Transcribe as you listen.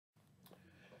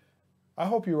I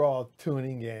hope you're all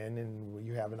tuning in and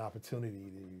you have an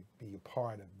opportunity to be a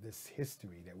part of this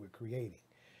history that we're creating.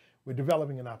 We're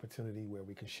developing an opportunity where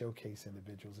we can showcase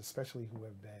individuals, especially who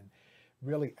have been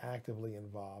really actively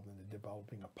involved in the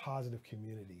developing a positive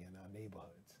community in our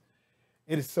neighborhoods.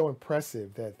 It is so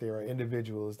impressive that there are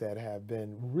individuals that have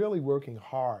been really working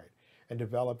hard and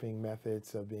developing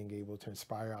methods of being able to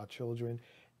inspire our children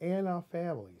and our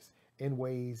families in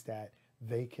ways that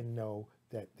they can know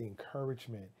that the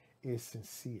encouragement is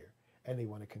sincere and they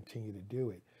want to continue to do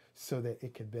it so that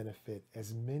it can benefit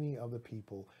as many of the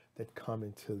people that come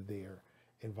into their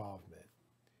involvement.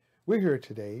 We're here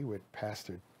today with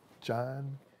Pastor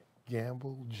John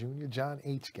Gamble Jr., John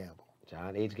H. Gamble.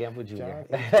 John H. Gamble Jr. John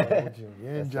H. Gamble Jr.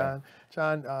 And Yes,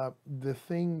 sir. The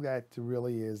thing that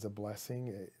really is a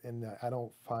blessing, and I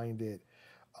don't find it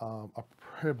a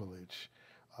privilege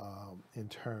in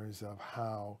terms of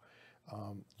how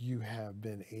you have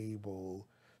been able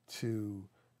to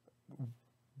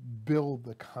build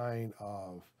the kind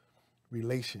of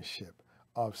relationship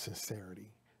of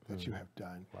sincerity that you have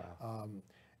done. Wow.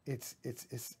 It's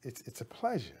a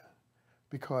pleasure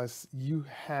because you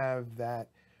have that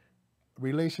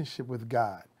relationship with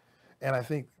God. And I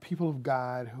think people of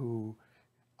God who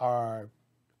are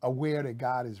aware that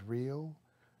God is real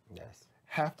Yes.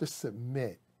 have to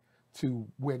submit to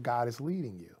where God is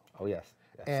leading you. Oh, yes.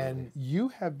 And Absolutely. you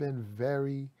have been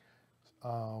very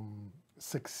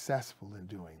successful in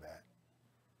doing that.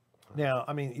 Now,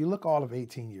 I mean, you look all of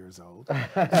 18 years old. Not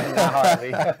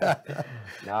hardly.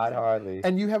 Not hardly.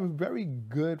 And you have a very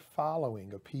good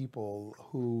following of people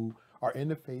who are in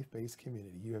the faith-based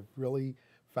community. You have really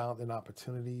found an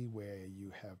opportunity where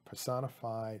you have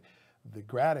personified the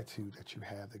gratitude that you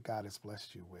have that God has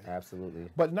blessed you with. Absolutely.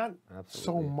 But not so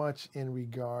Absolutely. much in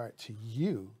regard to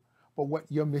you, but what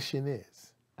your mission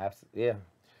is. Absolutely. Yeah.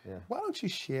 Yeah. Why don't you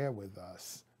share with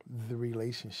us the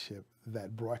relationship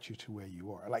that brought you to where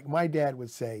you are? Like my dad would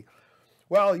say,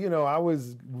 well, you know, I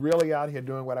was really out here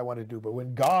doing what I wanted to do, but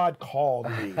when God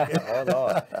called me, Oh,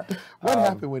 Lord. what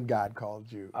happened when God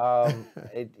called you?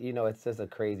 It's just a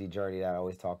crazy journey that I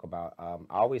always talk about. I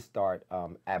always start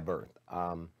at birth.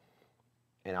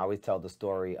 And I always tell the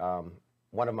story.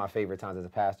 One of my favorite times as a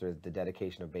pastor is the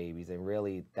dedication of babies. And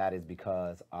really that is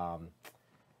because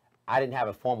I didn't have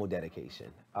a formal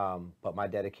dedication. But my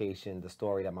dedication, the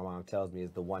story that my mom tells me,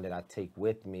 is the one that I take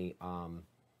with me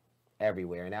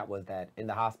everywhere. And that was that in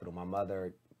the hospital, my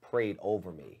mother prayed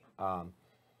over me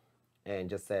and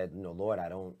just said, Lord, I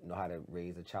don't know how to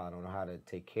raise a child. I don't know how to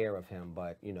take care of him.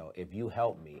 But, if you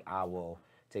help me, I will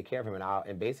take care of him.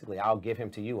 And basically I'll give him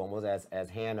to you, almost as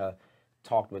Hannah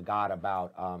talked with God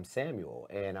about Samuel.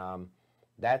 And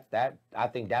that I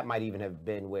think that might even have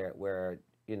been where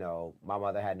my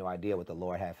mother had no idea what the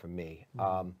Lord had for me.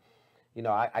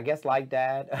 I guess like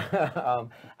that.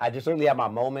 I just certainly have my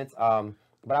moments.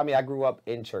 But I mean, I grew up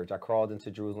in church. I crawled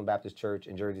into Jerusalem Baptist Church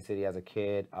in Jersey City as a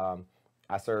kid.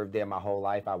 I served there my whole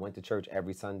life. I went to church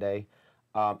every Sunday.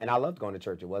 And I loved going to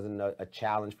church. It wasn't a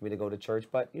challenge for me to go to church.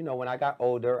 But, when I got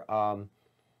older,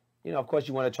 of course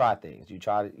you want to try things. You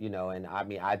try, and I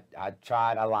mean, I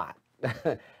tried a lot.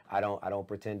 I don't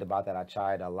pretend about that. I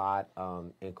tried a lot,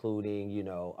 including,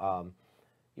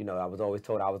 I was always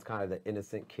told I was kind of the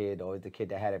innocent kid, always the kid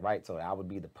that had it right. So I would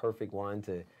be the perfect one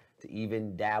to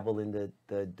even dabble in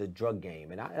the drug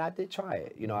game. And I did try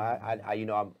it.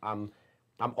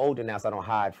 I'm older now, so I don't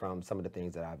hide from some of the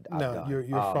things that I've No, done. you're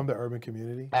from the urban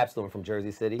community? Absolutely, I'm from Jersey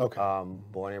City. Okay.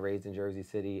 Born and raised in Jersey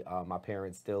City. My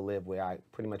parents still live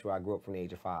pretty much where I grew up from the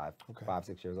age of 5, Okay. 5,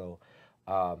 6 years old.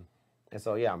 And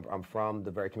so, yeah, I'm from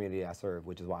the very community I serve,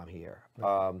 which is why I'm here.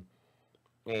 Right.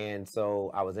 And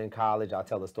so I was in college. I'll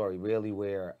tell the story really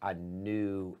where I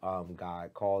knew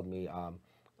God called me.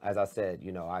 As I said,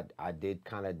 I did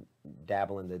kind of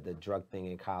dabble in the drug thing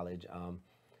in college.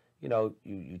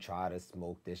 You try to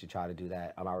smoke this, you try to do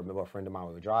that. I remember a friend of mine,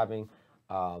 we were driving.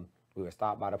 We were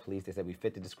stopped by the police. They said we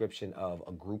fit the description of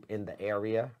a group in the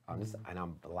area. And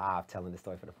I'm live telling this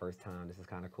story for the first time. This is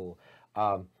kind of cool.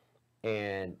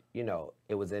 And,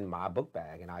 it was in my book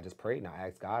bag. And I just prayed and I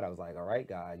asked God. I was like, all right,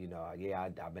 God,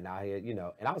 I've been out here,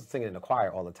 and I was singing in the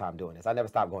choir all the time doing this. I never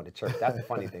stopped going to church. That's the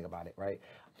funny thing about it, right?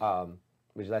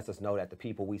 Which lets us know that the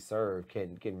people we serve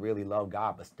can really love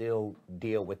God, but still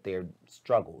deal with their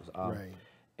struggles. Right.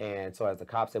 And so as the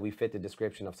cop said, we fit the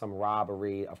description of some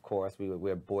robbery. Of course,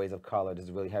 we're boys of color. This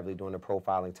is really heavily during the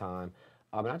profiling time.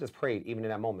 And I just prayed, even in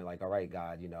that moment, like, all right,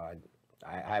 God,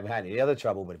 I haven't had any other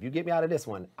trouble, but if you get me out of this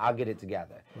one, I'll get it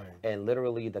together. Right. And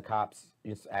literally the cops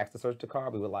asked to search the car.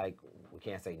 We were like, we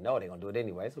can't say no, they're going to do it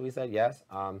anyway. So we said yes.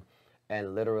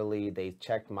 And literally they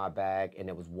checked my bag and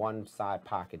there was one side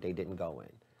pocket they didn't go in.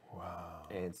 Wow.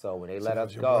 And so when they So let that us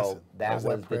was your go, blessing. That that was that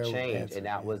was the prayer change. answered. And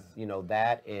that Yeah. was,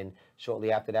 that. And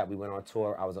shortly after that, we went on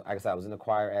tour. I was, like I said, I was in the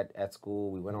choir at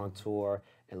school. We went on tour.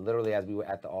 And literally, as we were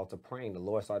at the altar praying, the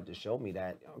Lord started to show me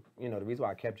that, the reason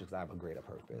why I kept you is because I have a greater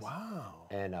purpose. Wow.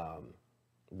 And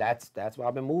that's why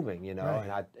I've been moving,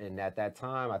 Right. And at that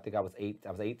time, I think I was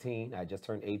 18. I just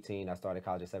turned 18. I started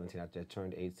college at 17. I just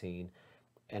turned 18.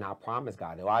 And I promised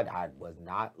God, I was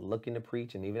not looking to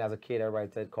preach. And even as a kid,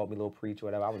 everybody called me a little preacher,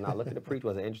 whatever. I was not looking to preach,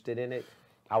 wasn't interested in it.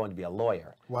 I wanted to be a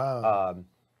lawyer. Wow.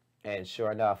 And sure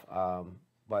enough,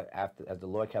 but as the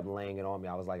Lord kept laying it on me,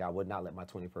 I was like, I would not let my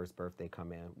 21st birthday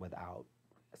come in without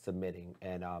submitting.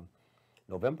 And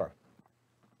November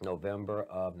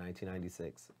of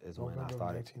 1996 is when I November of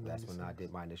started. That's when I 1996.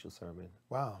 did my initial sermon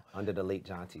Wow. under the late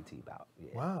John T.T. Bout.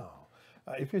 Yeah. Wow.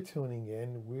 If you're tuning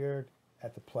in, we're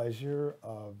at the pleasure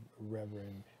of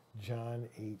Reverend John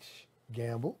H.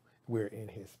 Gamble. We're in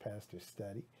his pastor's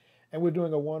study, and we're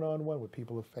doing a one-on-one with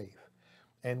people of faith.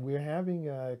 And we're having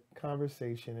a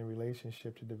conversation in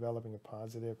relationship to developing a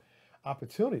positive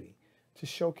opportunity to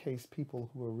showcase people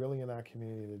who are really in our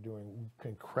community that are doing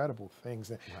incredible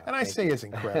things. And I say it's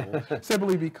incredible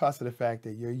simply because of the fact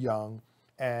that you're young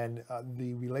and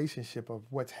the relationship of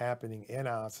what's happening in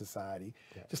our society.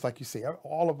 Yeah. Just like you say,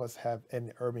 all of us have in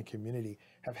the urban community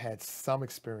have had some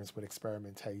experience with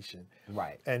experimentation.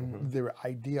 Right. And the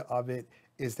idea of it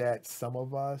is that some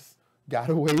of us got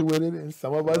away with it and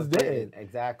some of us didn't.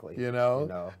 Exactly.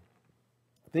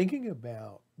 Thinking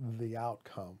about the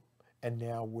outcome and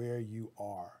now where you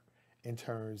are in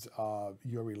terms of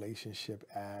your relationship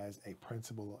as a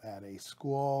principal at a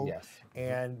school. Yes.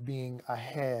 And being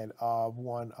ahead of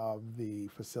one of the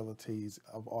facilities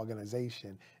of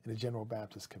organization in the General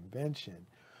Baptist Convention,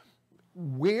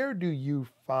 where do you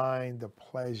find the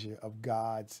pleasure of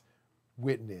God's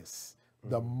witness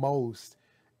the most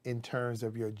in terms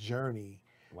of your journey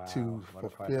to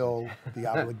fulfill the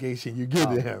obligation you give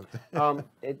to him?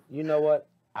 You know what?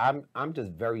 I'm just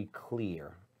very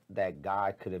clear that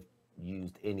God could have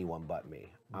used anyone but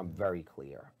me. I'm very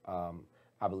clear.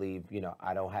 I believe,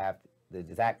 I don't have the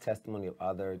exact testimony of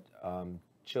other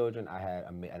children. I had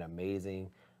an amazing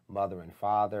mother and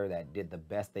father that did the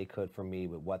best they could for me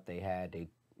with what they had. They,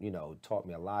 taught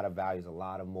me a lot of values, a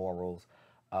lot of morals.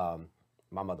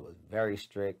 My mother was very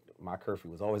strict. My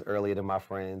curfew was always earlier than my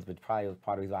friends, but probably was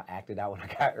part of the reason I acted out when I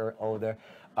got older.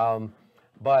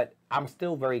 But I'm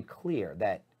still very clear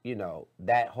that,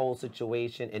 that whole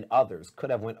situation and others could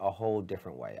have went a whole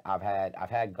different way. I've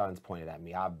had guns pointed at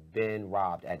me. I've been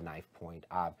robbed at knife point.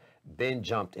 I've been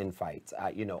jumped in fights.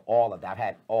 All of that. I've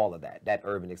had all of that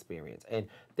urban experience. And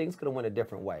things could have went a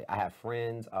different way. I have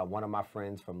friends, one of my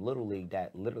friends from Little League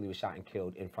that literally was shot and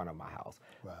killed in front of my house.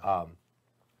 Wow.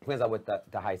 Friends I went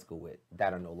to high school with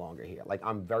that are no longer here. Like,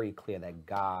 I'm very clear that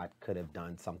God could have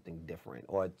done something different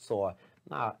or saw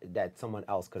that someone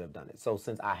else could have done it. So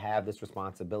since I have this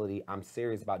responsibility, I'm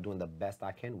serious about doing the best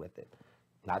I can with it.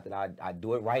 Not that I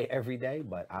do it right every day,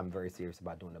 but I'm very serious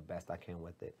about doing the best I can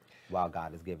with it while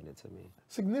God has given it to me.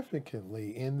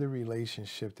 Significantly in the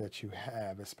relationship that you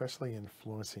have, especially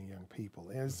influencing young people,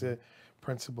 as a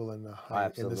principal in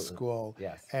the school,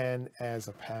 yes, and as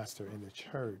a pastor in the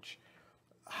church,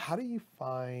 how do you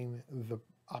find the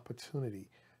opportunity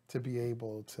to be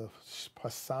able to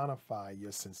personify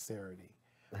your sincerity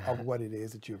of what it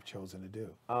is that you have chosen to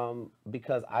do?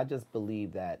 Because I just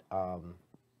believe that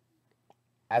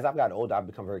as I've gotten older, I've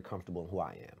become very comfortable in who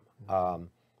I am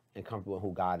and comfortable in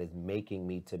who God is making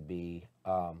me to be.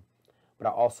 But I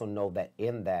also know that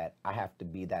in that, I have to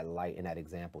be that light and that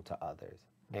example to others.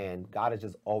 And God has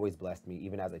just always blessed me,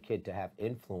 even as a kid, to have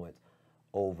influence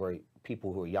over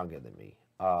people who are younger than me.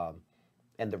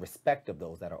 And the respect of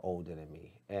those that are older than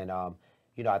me. And,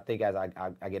 I think as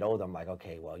I get older, I'm like,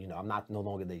 okay, well, I'm no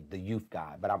longer the youth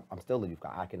guy, but I'm still the youth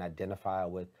guy. I can identify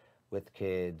with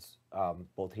kids,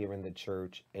 both here in the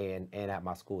church and at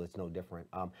my school. It's no different.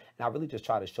 And I really just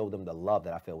try to show them the love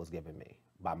that I feel was given me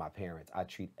by my parents. I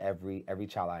treat every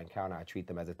child I encounter, I treat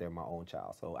them as if they're my own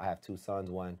child. So I have two sons,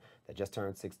 one that just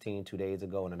turned 16 2 days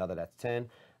ago and another that's 10.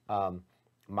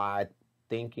 My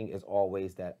thinking is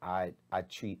always that I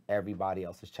treat everybody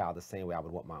else's child the same way I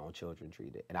would want my own children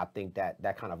treated. And I think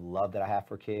that kind of love that I have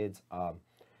for kids,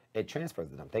 it transfers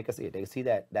to them. They can see it. They see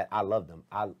that I love them.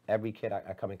 Every kid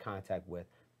I come in contact with,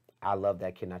 I love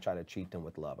that kid and I try to treat them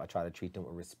with love. I try to treat them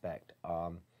with respect.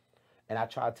 And I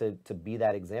try to be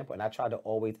that example. And I try to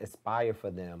always aspire for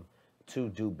them to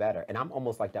do better. And I'm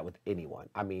almost like that with anyone.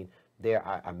 I mean,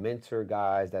 I mentor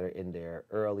guys that are in their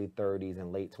early 30s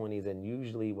and late 20s. And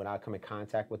usually when I come in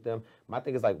contact with them, my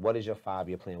thing is like, what is your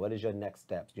 5-year plan? What is your next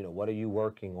steps? What are you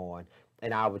working on?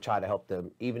 and I would try to help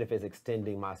them, even if it's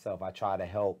extending myself. I try to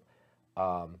help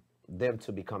them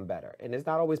to become better, and it's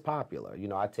not always popular. You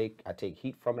know, I take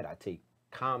heat from it. I take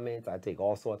comments. I take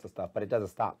all sorts of stuff, but it doesn't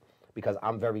stop because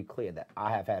I'm very clear that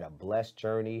I have had a blessed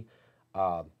journey.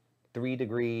 3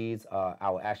 degrees. I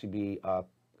will actually be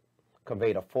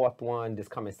conveyed a fourth one this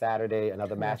coming Saturday,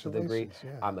 another master's degree.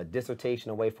 Yeah. I'm a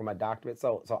dissertation away from a doctorate.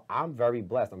 So I'm very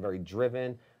blessed. I'm very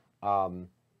driven.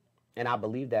 And I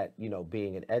believe that, you know,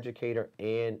 being an educator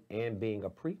and being a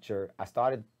preacher, I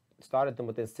started them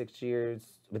within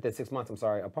 6 months, I'm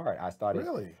sorry, apart. I started.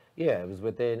 Really? Yeah, it was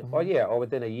within, or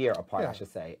within a year apart, I should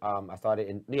say. I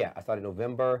started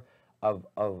November of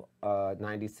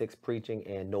 '96 preaching,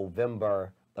 and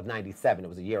November of '97. It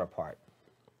was a year apart.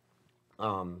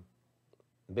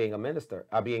 Being a minister,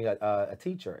 being a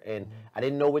teacher, and I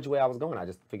didn't know which way I was going. I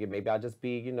just figured maybe I'll just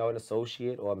be, you know, an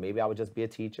associate, or maybe I would just be a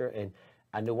teacher. And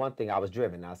I knew one thing: I was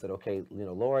driven. I said, okay, you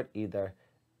know, Lord, either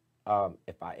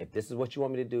if this is what you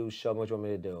want me to do, show me what you want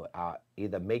me to do.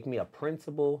 Either make me a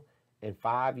principal in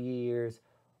 5 years,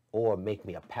 or make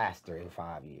me a pastor in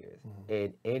 5 years.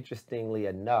 And interestingly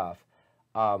enough,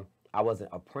 I wasn't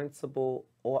a principal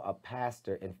or a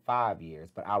pastor in 5 years,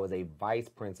 but I was a vice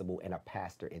principal and a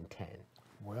pastor in 10.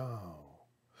 Wow.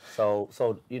 So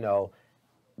you know,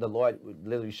 the Lord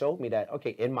literally showed me that,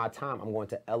 okay, in my time, I'm going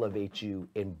to elevate you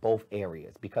in both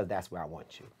areas because that's where I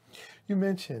want you. You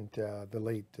mentioned the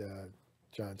late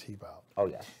John Tebow. Oh,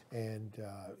 yes. And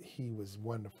he was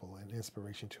wonderful and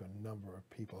inspiration to a number of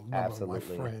people, a number Absolutely. of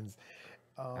my friends.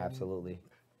 Absolutely.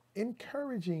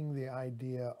 Encouraging the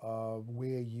idea of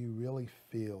where you really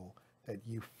feel that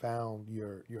you found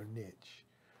your niche.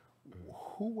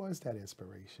 Who was that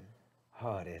inspiration?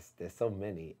 Oh, there's so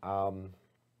many.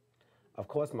 Of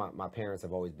course, my parents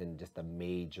have always been just the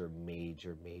major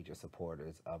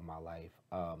supporters of my life.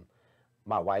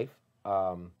 My wife,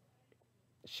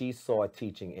 she saw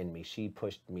teaching in me. She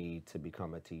pushed me to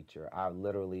become a teacher. I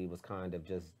literally was kind of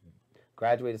just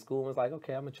graduated school and was like,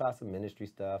 okay, I'm gonna try some ministry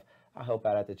stuff. I'll help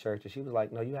out at the church. And she was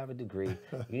like, no, you have a degree.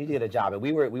 You need to get a job. And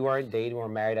we weren't dating, we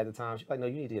weren't married at the time. She was like, no,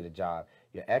 you need to get a job.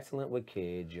 You're excellent with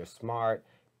kids. You're smart.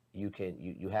 You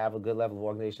have a good level of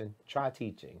organization. Try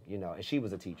teaching, you know. And she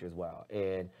was a teacher as well.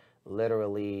 And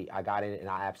literally, I got in it and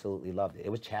I absolutely loved it. It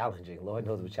was challenging. Lord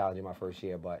knows it was challenging my first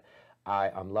year, but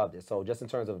I loved it. So just in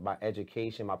terms of my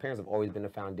education, my parents have always been the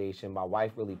foundation. My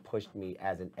wife really pushed me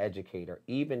as an educator,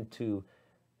 even to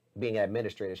being an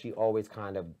administrator. She always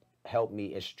kind of helped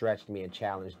me and stretched me and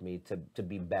challenged me to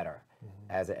be better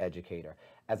as an educator.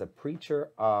 As a preacher,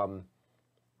 John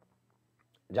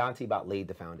Tebow laid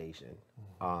the foundation.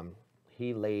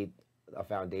 He laid a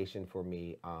foundation for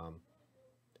me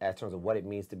as terms of what it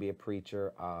means to be a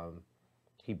preacher.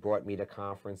 He brought me to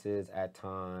conferences at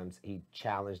times. He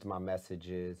challenged my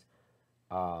messages.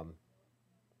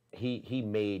 He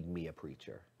made me a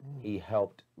preacher. He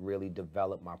helped really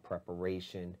develop my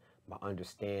preparation, my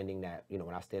understanding that, you know,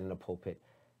 when I stand in the pulpit,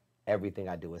 everything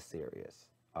I do is serious.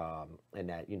 And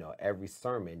that, you know, every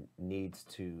sermon needs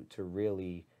to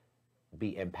really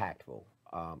be impactful.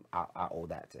 I owe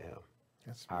that to him.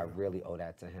 I really owe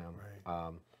that to him.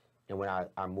 Right. And when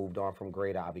I moved on from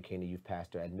Greater, I became the youth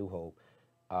pastor at New Hope,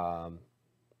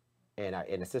 and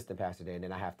an assistant pastor there. And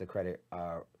then I have to credit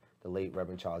the late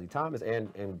Reverend Charlie Thomas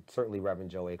and certainly Reverend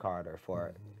Joe A. Carter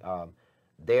for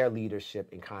their leadership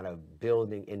in kind of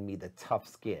building in me the tough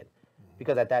skin.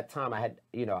 Because at that time I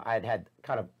had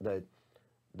kind of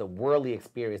the worldly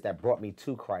experience that brought me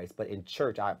to Christ, but in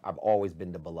church I've always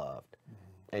been the beloved.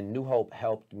 And New Hope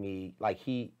helped me, like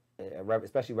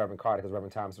especially Reverend Carter, because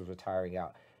Reverend Thomas was retiring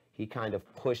out. He kind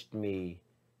of pushed me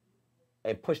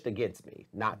and pushed against me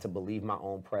not to believe my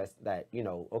own press that, you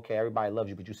know, okay, everybody loves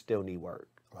you, but you still need work.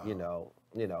 Wow.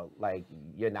 You know, like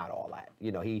you're not all that.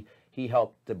 You know, he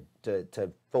helped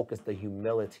to focus the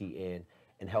humility in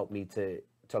and help me to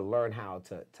learn how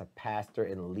to pastor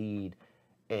and lead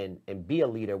and be a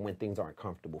leader when things aren't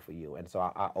comfortable for you. And so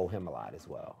I owe him a lot as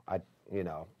well.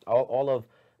 All of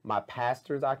my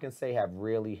pastors, I can say, have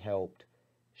really helped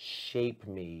shape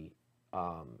me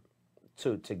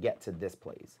to get to this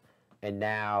place. And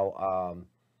now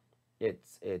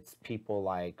it's people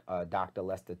like Dr.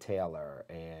 Lester Taylor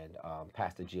and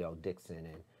Pastor G.L. Dixon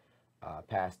and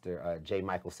Pastor J.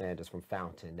 Michael Sanders from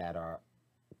Fountain that are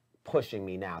pushing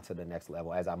me now to the next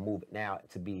level as I move now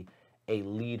to be a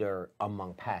leader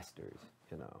among pastors,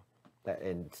 you know.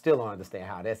 And still don't understand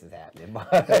how this is happening.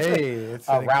 But hey, it's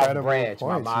an Ralph Branch,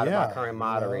 point. my current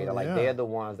moderator, they're the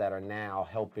ones that are now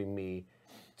helping me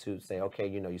to say, okay,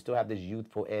 you know, you still have this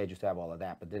youthful edge, you still have all of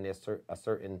that, but then there's a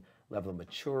certain level of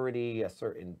maturity, a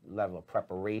certain level of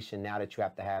preparation now that you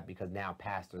have to have because now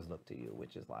pastors look to you,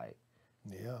 which is like,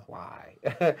 Yeah. Why?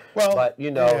 Well, But you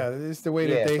yeah, know, it's the way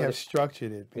that yeah. they So have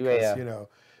structured it because, yeah, you know,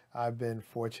 I've been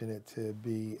fortunate to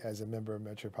be, as a member of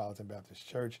Metropolitan Baptist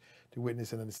Church, to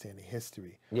witness and understand the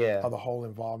history yeah, of the whole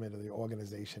involvement of the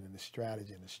organization and the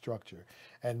strategy and the structure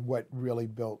and what really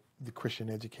built the Christian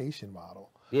education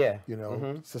model. yeah. You know,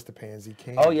 Hmm. Sister Pansy Oh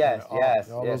King, yes,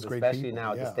 yes, all yes. those great Especially people.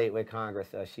 now at the Yeah, statewide Congress,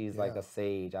 she's like yeah. a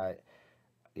sage. I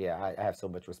have so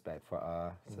much respect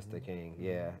for Sister Hmm. King. Hmm.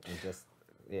 Yeah, and just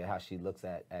yeah, how she looks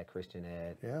at Christian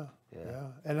ed. Yeah, Yeah. yeah,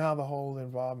 and how the whole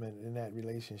involvement in that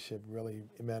relationship really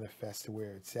manifests to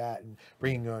where it's at, and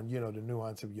bringing on, you know, the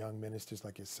nuance of young ministers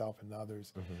like yourself and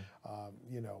others. Hmm.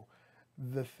 You know,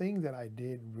 the thing that I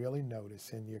did really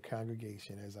notice in your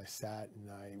congregation as I sat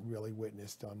and I really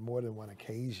witnessed on more than one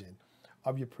occasion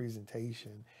of your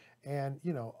presentation, and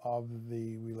you know, of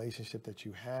the relationship that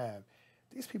you have,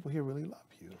 these people here really love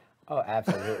you. Oh,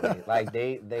 absolutely. Like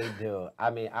they do. I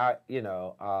mean,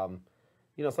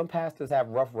 some pastors have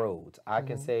rough roads. I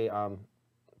can Hmm. say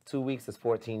 2 weeks is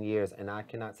 14 years, and I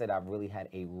cannot say that I've really had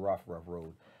a rough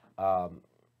road. Um,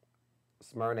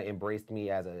 Smyrna embraced me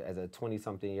as a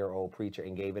 20-something-year-old preacher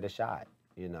and gave it a shot.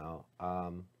 You know,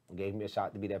 gave me a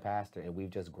shot to be their pastor, and we've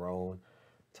just grown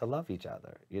to love each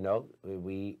other. You know,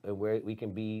 we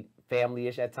can be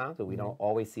family-ish at times, but we Hmm. don't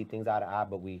always see things eye to eye.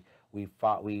 But we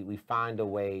find a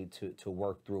way to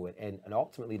work through it, and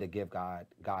ultimately to give God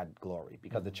glory,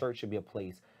 because the Hmm. church should be a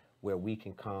place where we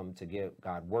can come to give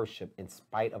God worship in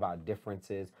spite of our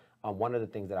differences. One of the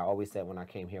things that I always said when I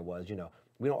came here was,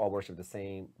 we don't all worship the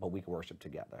same, but we can worship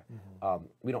together. Hmm.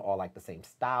 We don't all like the same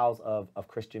styles of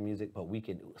Christian music, but we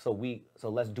can. So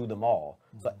let's do them all,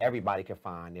 so Hmm. everybody can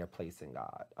find their place in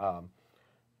God.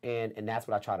 And that's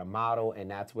what I try to model, and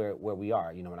that's where we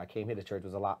are. When I came here, the church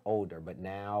was a lot older, but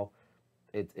now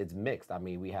it's mixed. I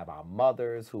mean, we have our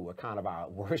mothers who are kind of our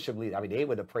worship leaders. I mean, they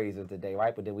were the praisers today,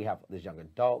 right? But then we have this young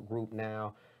adult group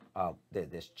now.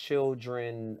 There's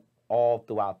children all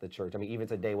throughout the church. I mean, even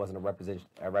today wasn't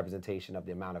a representation of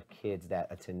the amount of kids that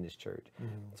attend this church. Hmm.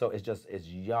 So it's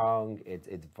young, it's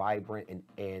vibrant,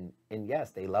 and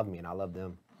yes, they love me, and I love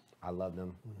them. I love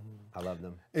them. Hmm. I love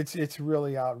them. It's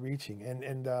really outreaching,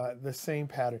 and the same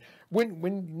pattern.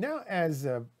 When now as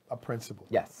a principal,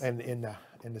 Yes. and in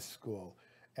the school,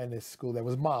 and this school that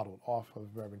was modeled off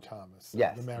of Reverend Thomas, the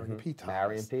Yes. Marion P.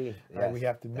 Marion Thomas. P. Right, Yes. we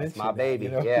have to That's my mention that, baby.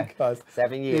 Yeah. because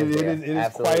 7 years there. it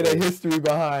is quite a Absolutely. history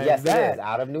behind Yes, it is. that,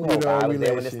 Out of New Hope. I was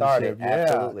there when it started. relationship.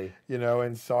 Yeah, Absolutely.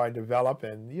 and so I develop,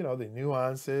 and the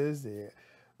nuances,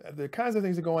 the kinds of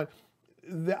things that go on.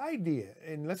 The idea,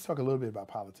 and let's talk a little bit about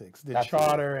politics, the Absolutely.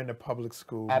 charter and the public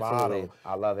school Absolutely. model,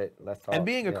 I love it. Let's and talk.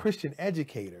 being a Yeah. Christian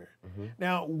educator. Hmm.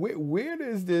 Now, where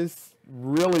does this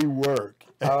really work?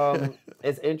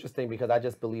 It's interesting because I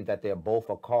just believe that they're both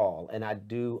a call, and I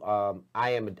do. I'm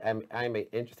a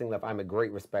interesting enough. I'm a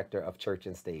great respecter of church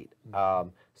and state.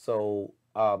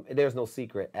 There's no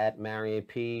secret at Marion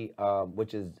P,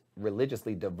 which is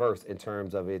religiously diverse in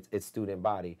terms of its student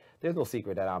body. There's no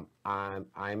secret that I'm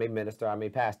a minister. I'm a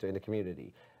pastor in the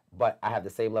community, but I have the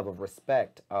same level of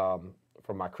respect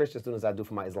for my Christian students I do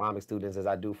for my Islamic students as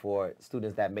I do for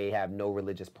students that may have no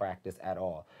religious practice at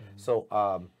all. So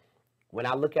when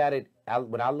I look at it,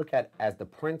 when I look at as the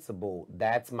principal,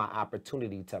 that's my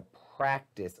opportunity to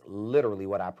practice literally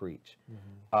what I preach.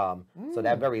 So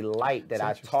that very light that It's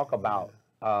I talk interesting. about,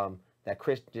 that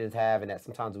Christians have, and that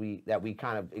sometimes we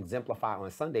kind of exemplify on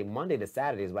Sunday, Monday to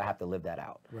Saturday is where I have to live that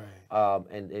out. Right.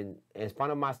 And in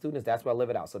front of my students, that's where I live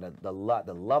it out. So that the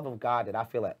love of God that I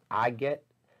feel that I get,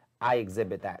 I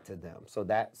exhibit that to them.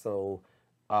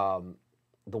 Um,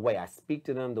 the way I speak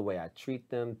to them, the way I treat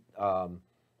them,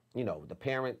 the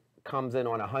parent comes in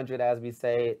on 100, as we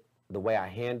say, the way I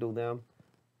handle them,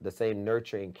 the same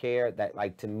nurture and care, that,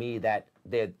 like, to me, that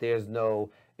there's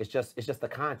no, it's just the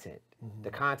content. Mm-hmm.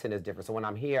 The content is different. So when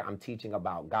I'm here, I'm teaching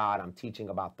about God, I'm teaching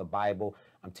about the Bible,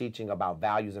 I'm teaching about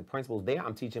values and principles. There,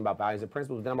 I'm teaching about values and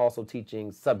principles. Then I'm also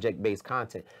teaching subject-based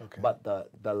content. Okay. But the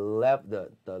love,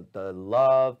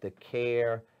 the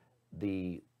care,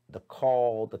 the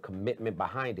call, the commitment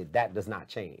behind it, that does not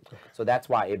change. Okay. So that's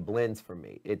why it blends for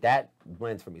me. That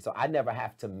blends for me. So I never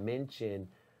have to mention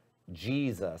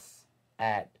Jesus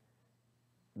at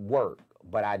work,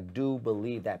 but I do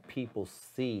believe that people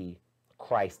see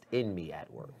Christ in me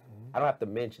at work. Mm-hmm. I don't have to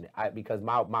mention it because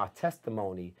my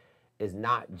testimony is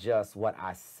not just what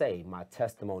I say. My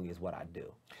testimony is what I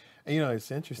do. And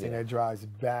it's interesting. Yeah. That drives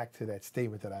back to that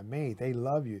statement that I made. They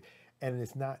love you, and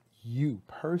it's not you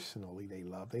personally they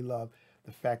love. They love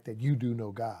the fact that you do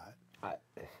know God,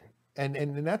 and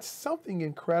that's something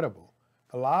incredible.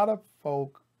 A lot of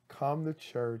folk come to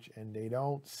church and they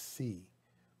don't see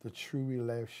the true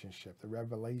relationship, the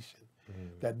revelation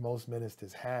that most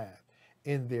ministers have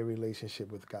in their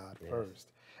relationship with God first.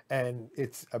 And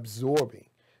it's absorbing.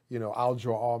 You know, I'll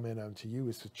draw all men unto you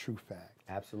is a true fact.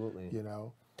 Absolutely. You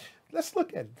know, let's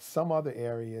look at some other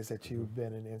areas that you've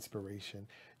been an inspiration.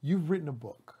 You've written a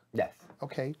book. Yes.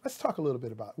 Okay, let's talk a little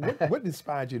bit about what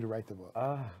inspired you to write the book.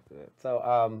 Good.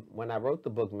 So when I wrote the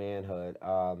book Manhood,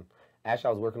 actually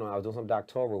I was doing some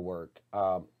doctoral work,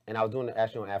 and I was doing it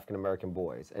actually on African American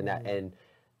boys, and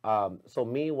so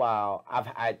meanwhile,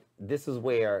 this is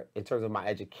where, in terms of my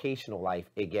educational life,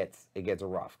 it gets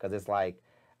rough, because it's like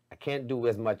I can't do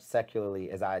as much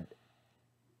secularly as I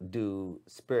do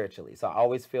spiritually. So I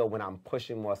always feel when I'm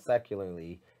pushing more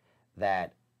secularly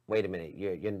that, wait a minute,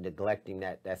 you're neglecting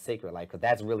that sacred life, because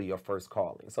that's really your first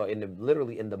calling. So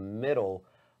literally in the middle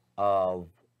of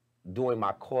doing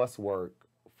my coursework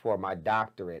for my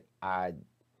doctorate, I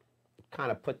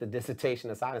kind of put the dissertation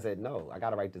aside and said, no, I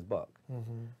got to write this book.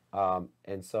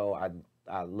 And so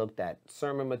I looked at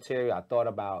sermon material. I thought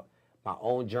about my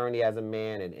own journey as a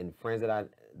man, and friends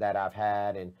that I've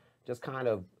had, and just kind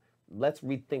of, let's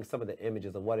rethink some of the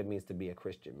images of what it means to be a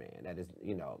Christian man. That is,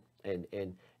 you know,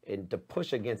 and to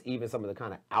push against even some of the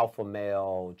kind of alpha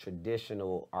male,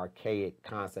 traditional, archaic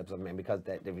concepts of men, because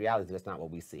the reality is that's not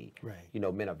what we see. Right. You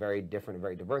know, men are very different and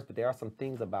very diverse, but there are some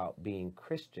things about being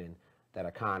Christian that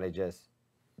are kind of just,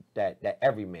 that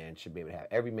every man should be able to have.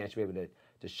 Every man should be able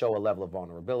to show a level of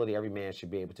vulnerability. Every man should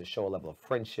be able to show a level of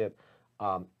friendship.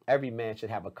 Every man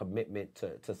should have a commitment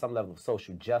to some level of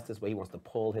social justice, where he wants to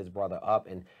pull his brother up.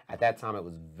 And at that time, it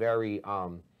was very,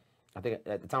 I think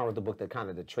at the time I wrote the book, that kind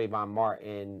of the Trayvon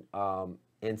Martin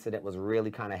incident was really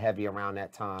kind of heavy around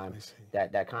that time.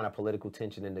 That kind of political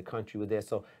tension in the country was there.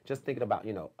 So just thinking about,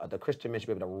 you know, the Christian men should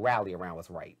be able to rally around what's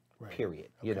right. Period.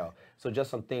 Okay. You know, so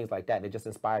just some things like that. And it just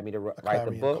inspired me to write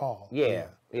the book. Call. Yeah.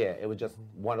 It was just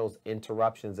one of those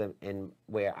interruptions in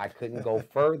where I couldn't go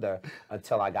further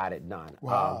until I got it done.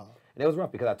 Wow. And it was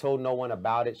rough, because I told no one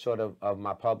about it, short of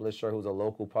my publisher, who's a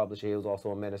local publisher. He was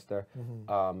also a minister,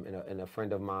 and a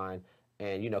friend of mine.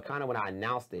 And, you know, kind of when I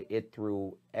announced it, it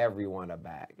threw everyone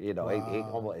aback. You know, it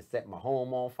almost set my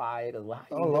home on fire. It was, well,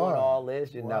 how you doing all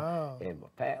this, you know? And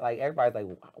like, everybody's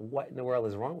like, what in the world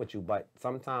is wrong with you? But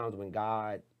sometimes when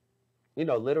God, you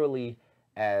know, literally,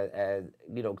 as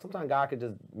you know, sometimes God could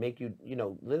just make you, you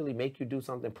know, literally make you do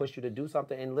something, push you to do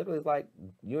something, and literally it's like,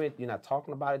 you're not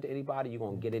talking about it to anybody. You're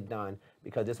gonna get it done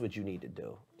because this is what you need to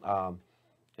do.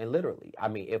 And literally, I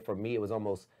mean, for me, it was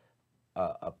almost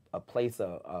a place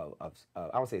of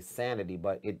I won't say sanity,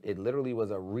 but it literally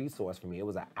was a resource for me. It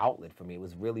was an outlet for me. It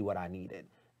was really what I needed,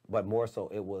 but more so,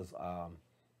 it was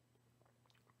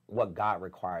what God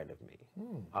required of me.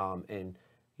 And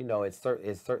you know, it's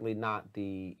certainly not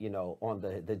the, you know, on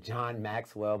the John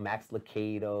Maxwell, Max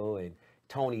Lucado, and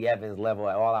Tony Evans level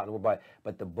at all out,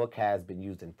 but the book has been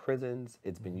used in prisons.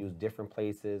 It's been used different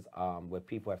places, where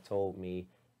people have told me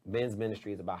men's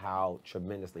ministry is about how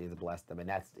tremendously it's blessed them, and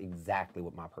that's exactly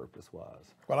what my purpose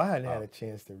was. Well, I hadn't had a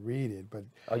chance to read it, but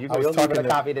you'll leave a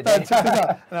copy today.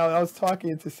 I was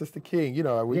talking to Sister King. You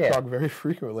know, we talk very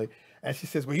frequently, and she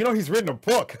says, "Well, you know, he's written a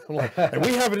book." I'm like, and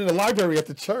we have it in the library at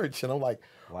the church, and I'm like,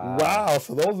 wow.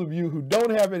 So those of you who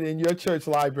don't have it in your church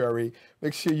library,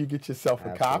 make sure you get yourself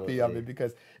a copy of it,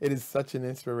 because it is such an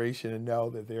inspiration to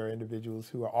know that there are individuals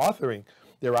who are authoring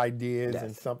their ideas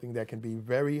and something that can be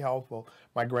very helpful.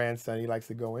 My grandson, he likes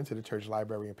to go into the church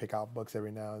library and pick out books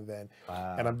every now and then.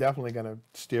 And I'm definitely going to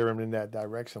steer him in that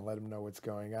direction, let him know what's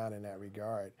going on in that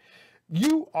regard.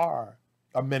 You are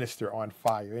a minister on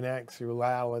fire. In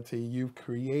actuality, you've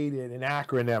created an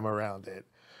acronym around it.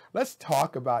 Let's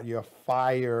talk about your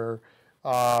fire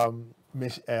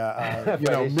mission,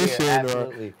 mission.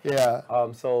 Absolutely.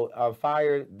 So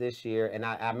fire this year, and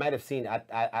I might have seen,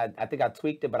 I think I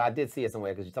tweaked it, but I did see it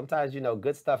somewhere, because sometimes, you know,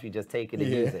 good stuff, you just take it and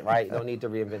use it, right? You don't need to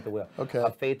reinvent the wheel. Okay.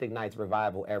 Faith ignites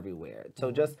revival everywhere.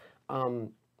 So just the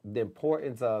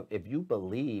importance of, if you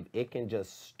believe, it can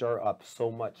just stir up so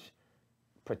much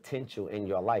potential in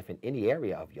your life, in any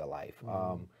area of your life.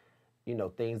 You know,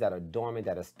 things that are dormant,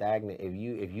 that are stagnant.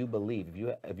 If you believe,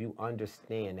 if you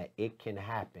understand that it can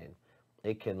happen,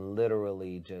 it can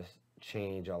literally just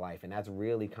change your life. And that's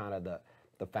really kind of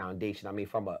the foundation. I mean,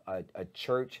 from a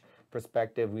church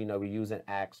perspective, we know we're using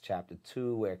Acts chapter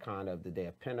 2, where kind of the day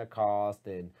of Pentecost,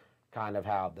 and kind of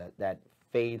how that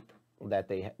faith that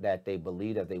they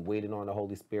believed, as they waited on the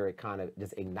Holy Spirit, kind of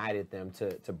just ignited them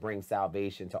to bring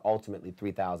salvation to ultimately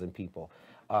 3,000 people.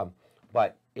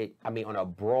 But I mean, on a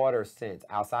broader sense,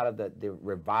 outside of the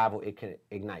revival, it can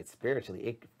ignite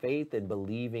spiritually. Faith and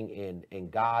believing in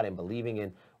God and believing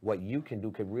in what you can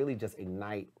do could really just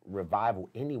ignite revival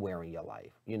anywhere in your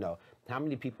life. You know, How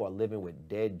many people are living with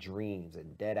dead dreams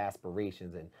and dead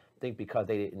aspirations and think because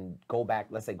they didn't go back,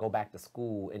 let's say go back to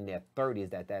school in their 30s,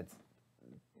 that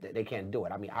they can't do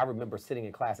it. I mean, I remember sitting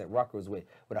in class at Rutgers with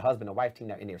a husband and wife team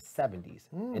that in their 70s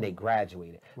and they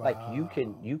graduated. Wow. Like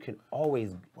you can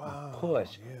always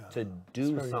push Yeah. to It's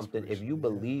do very something if you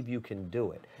inspirational, believe you can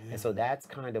do it. And so that's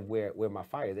kind of where my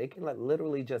fire is. It can like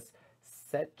literally just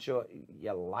set your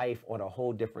life on a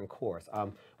whole different course.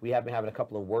 We have been having a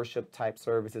couple of worship type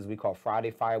services we call Friday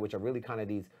Fire, which are really kind of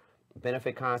these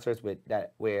benefit concerts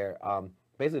where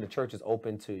basically the church is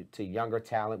open to younger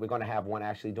talent. We're going to have one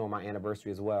actually during my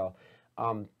anniversary as well.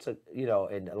 To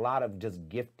and a lot of just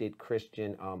gifted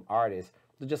Christian artists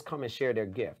to just come and share their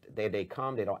gift. They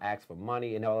come, they don't ask for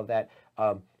money and all of that.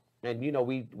 And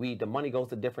we the money goes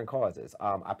to different causes.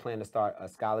 I plan to start a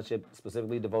scholarship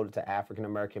specifically devoted to African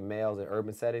American males in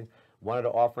urban settings. One of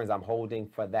the offerings I'm holding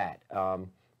for that,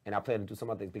 and I plan to do some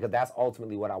other things because that's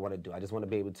ultimately what I want to do. I just want to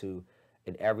be able to,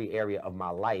 in every area of my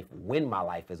life, when my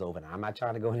life is over. Now, I'm not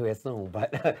trying to go anywhere soon,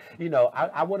 but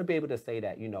I want to be able to say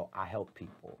that I help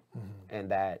people,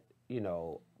 and that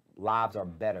lives are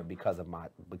better because of my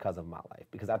life.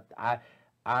 Because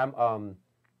I'm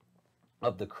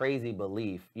of the crazy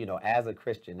belief, as a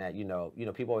Christian, that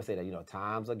people always say that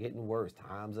times are getting worse,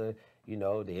 times are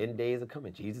the end days are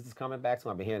coming, Jesus is coming back. So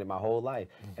I've been hearing it my whole life,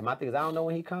 and my thing is I don't know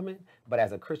when He's coming, but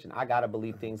as a Christian, I gotta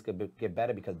believe things could get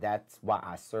better because that's why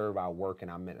I serve, I work,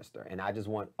 and I minister. And I just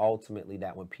want ultimately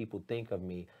that when people think of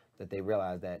me, that they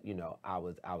realize that I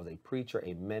was a preacher,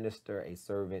 a minister, a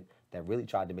servant that really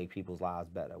tried to make people's lives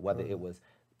better, whether it was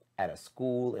at a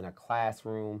school, in a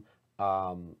classroom,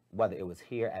 whether it was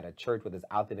here at a church, whether it's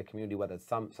out in the community, whether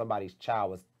somebody's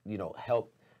child was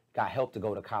got help to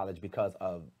go to college because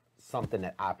of something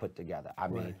that I put together. I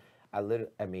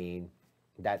mean,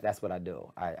 that's what I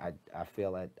do. I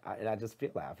feel it, and I just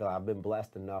feel that. I feel like I've been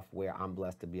blessed enough where I'm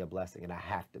blessed to be a blessing, and I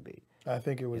have to be. I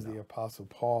think it was the Apostle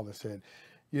Paul that said,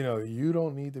 you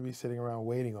don't need to be sitting around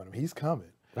waiting on Him. He's coming.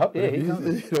 Oh yeah, He's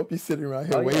coming. You don't be sitting around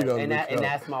here waiting on Him. And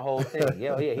that's my whole thing.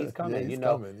 Yeah, He's coming. He's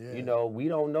coming. Yeah. We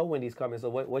don't know when He's coming. So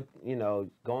what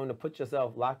going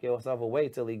to lock yourself away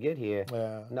till He get here.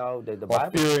 Yeah. No, the Or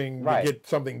Bible, fearing to get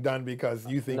something done because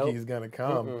you think He's going to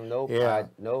come. Nope. Yeah.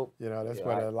 Nope. That's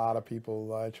what a lot of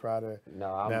people try to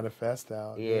manifest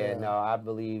out. Yeah, no, I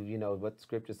believe, what the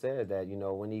scripture says, that,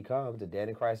 when He comes, the dead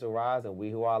in Christ will rise and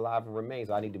we who are alive will remain.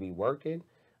 So I need to be working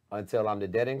until I'm the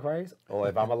dead in Christ, or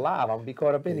if I'm alive, I'm gonna be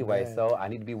caught up anyway. Amen. So I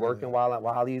need to be working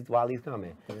while he's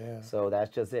coming. Yeah. So that's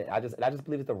just it. I just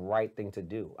believe it's the right thing to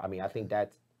do. I mean, I think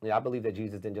that's. I believe that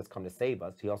Jesus didn't just come to save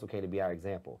us; He also came to be our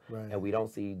example. Right. And we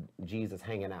don't see Jesus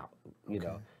hanging out.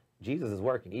 Jesus is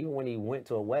working. Even when He went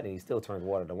to a wedding, He still turned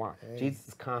water to wine. Hey. Jesus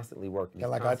is constantly working. He's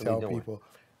and like constantly I tell doing. people,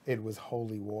 it was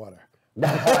holy water.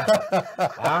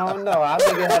 I don't know. I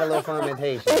think it had a little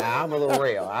fermentation. I'm a little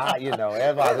real.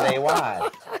 Everybody ain't wise.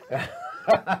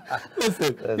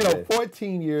 Listen,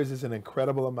 14 years is an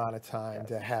incredible amount of time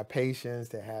to have patience,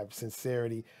 to have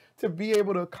sincerity, to be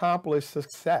able to accomplish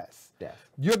success. Yes.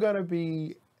 You're going to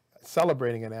be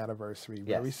celebrating an anniversary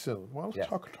very soon. Why don't you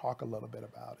talk a little bit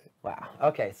about it? Wow.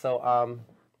 Okay. So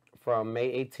from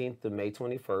May 18th to May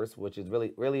 21st, which is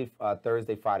really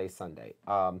Thursday, Friday, Sunday,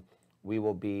 we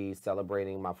will be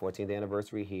celebrating my 14th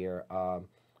anniversary here.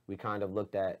 We kind of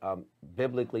looked at,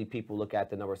 biblically, people look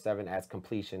at the number 7 as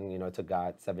completion. It took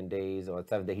God 7 days, or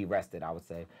 7 days He rested, I would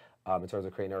say, in terms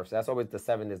of creating earth. So that's always the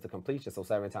 7 is the completion. So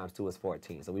 7 times 2 is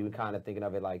 14. So we were kind of thinking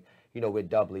of it like, we're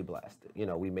doubly blessed.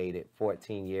 We made it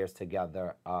 14 years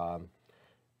together.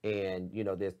 And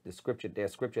there's scripture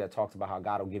that talks about how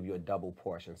God will give you a double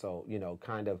portion. So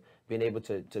kind of being able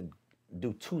to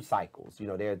do 2 cycles.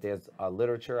 There's a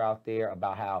literature out there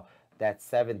about how that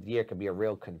 7th year could be a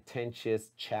real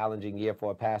contentious, challenging year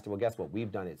for a pastor. Well, guess what?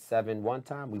 We've done it 7 one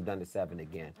time. We've done it 7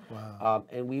 again. Wow.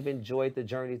 And we've enjoyed the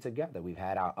journey together. We've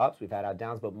had our ups, we've had our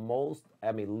downs, but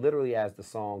literally, as the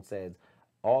song says,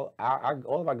 all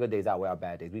of our good days outweigh our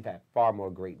bad days. We've had far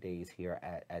more great days here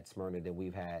at Smyrna than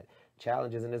we've had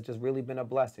challenges, and it's just really been a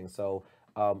blessing. So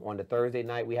on the Thursday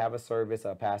night, we have a service.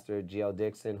 Pastor G.L.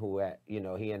 Dixon, who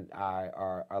he and I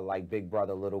are like big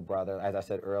brother, little brother. As I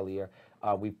said earlier,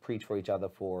 we've preached for each other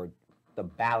for the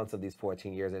balance of these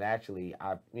 14 years. And actually,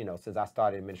 since I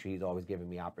started in ministry, he's always given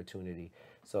me opportunity.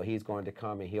 So he's going to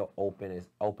come and he'll open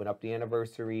up the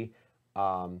anniversary.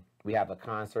 We have a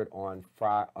concert on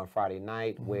Friday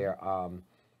night where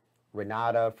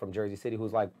Renata from Jersey City,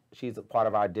 she's a part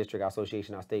of our district, our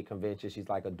association, our state convention. She's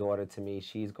like a daughter to me.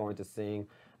 She's going to sing.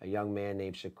 A young man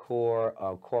named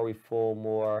Shakur, Corey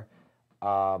Fulmore,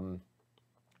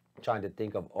 trying to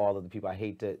think of all of the people. I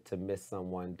hate to miss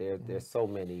someone. There's so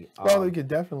many. Well, you could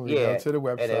definitely go to the And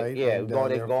website. going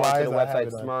there are to flyers. the I have website,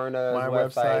 it on Smyrna's my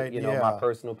website, website. my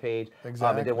personal page.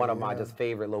 Exactly. And then one of my just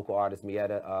favorite local artists,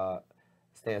 Mietta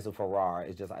Stancil Farrar,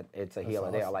 is just, it's a healer.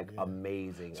 Awesome, they are like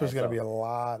amazing. So it's going to be a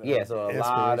lot of so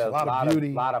a lot of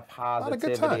beauty, a lot of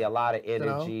positivity, a lot of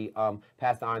energy.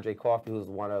 Pastor Andre Coffey, who's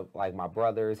one of like my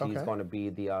brothers, he's going to be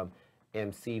the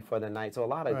MC for the night. So a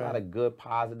lot of good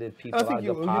positive people, I think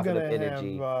a lot of good positive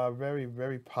energy. Have very,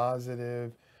 very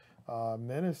positive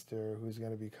minister who's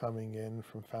going to be coming in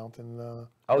from Fountain.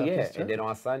 Baptist Church. And then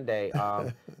on Sunday,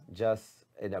 just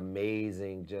an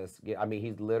amazing,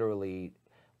 he's literally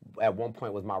at one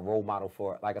point was my role model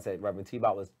for, like I said, Reverend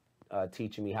T-Bot was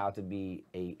teaching me how to be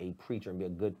a preacher and be a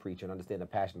good preacher and understand the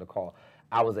passion to call.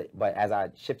 But as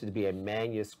I shifted to be a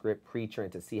manuscript preacher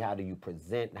and to see how do you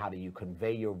present, how do you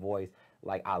convey your voice,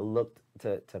 like I looked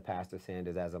to Pastor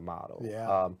Sanders as a model.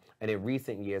 Yeah. And in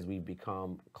recent years, we've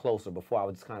become closer. Before I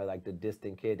was just kind of like the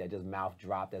distant kid that just mouth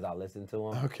dropped as I listened to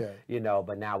him. Okay.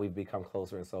 But now we've become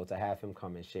closer. And so to have him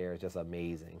come and share is just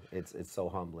amazing. It's so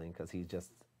humbling because he's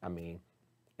just,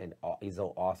 and he's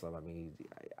so awesome. I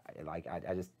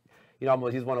just, he's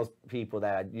one of those people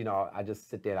that, I just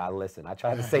sit there and I listen. I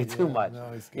try to say too much.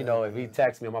 No, if he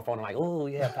texts me on my phone, I'm like, oh,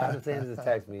 yeah, Pastor Sanders has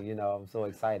texted me. I'm so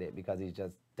excited because he's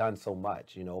just done so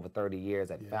much, over 30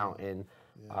 years at Fountain.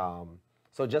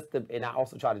 So and I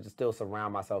also try to just still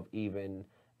surround myself even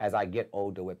as I get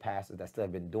older with pastors that still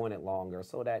have been doing it longer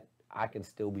so that I can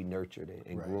still be nurtured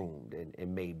and groomed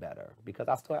and made better because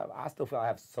I still feel I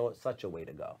have such a way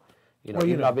to go.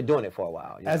 I've been doing it for a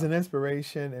while. As an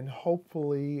inspiration and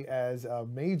hopefully as a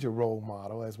major role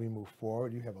model as we move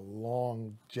forward, you have a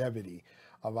longevity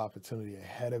of opportunity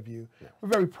ahead of you. Yeah. We're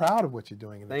very proud of what you're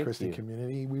doing in the Christian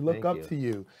community. We look up to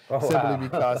you simply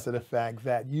because of the fact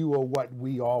that you are what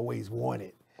we always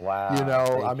wanted.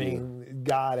 Wow.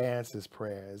 God answers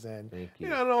prayers, and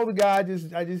I know I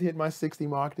just hit my 60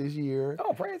 mark this year.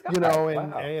 Oh, praise God!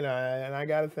 And I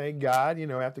got to thank God.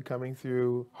 After coming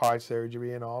through heart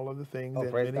surgery and all of the things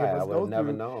that many of us go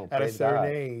through at a certain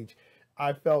age,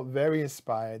 I felt very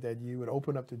inspired that you would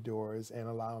open up the doors and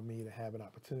allow me to have an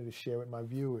opportunity to share with my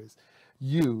viewers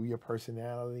your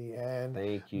personality, and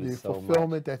the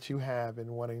fulfillment that you have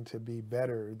in wanting to be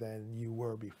better than you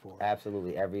were before.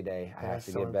 Absolutely. Every day I have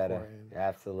to get better. Important.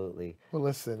 Absolutely. Well,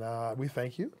 listen, we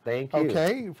thank you. Thank you.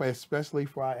 Okay, especially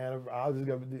for our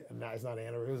anniversary. It's not an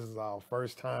anniversary. This is our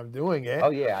first time doing it.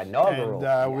 Oh, yeah, inaugural.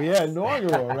 And we had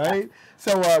inaugural, right?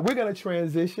 So we're going to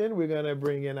transition. We're going to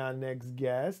bring in our next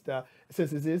guest. Since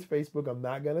this is Facebook, I'm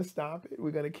not going to stop it. We're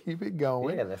going to keep it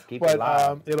going. Yeah, let's keep it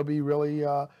live. It'll be really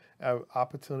an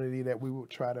opportunity that we will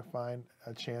try to find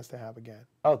a chance to have again.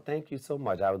 Oh, thank you so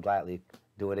much. I would gladly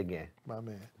do it again. My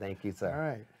man. Thank you,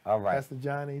 sir. All right. Pastor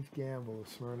John H. Gamble of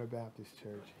Smyrna Baptist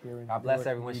Church here in God bless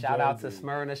everyone. Shout out to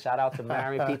Smyrna. Shout out to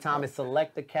Marion P. Thomas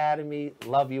Select Academy.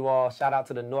 Love you all. Shout out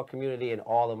to the North community and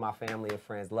all of my family and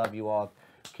friends. Love you all.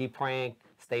 Keep praying.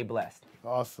 Stay blessed.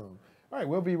 Awesome. All right,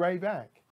 we'll be right back.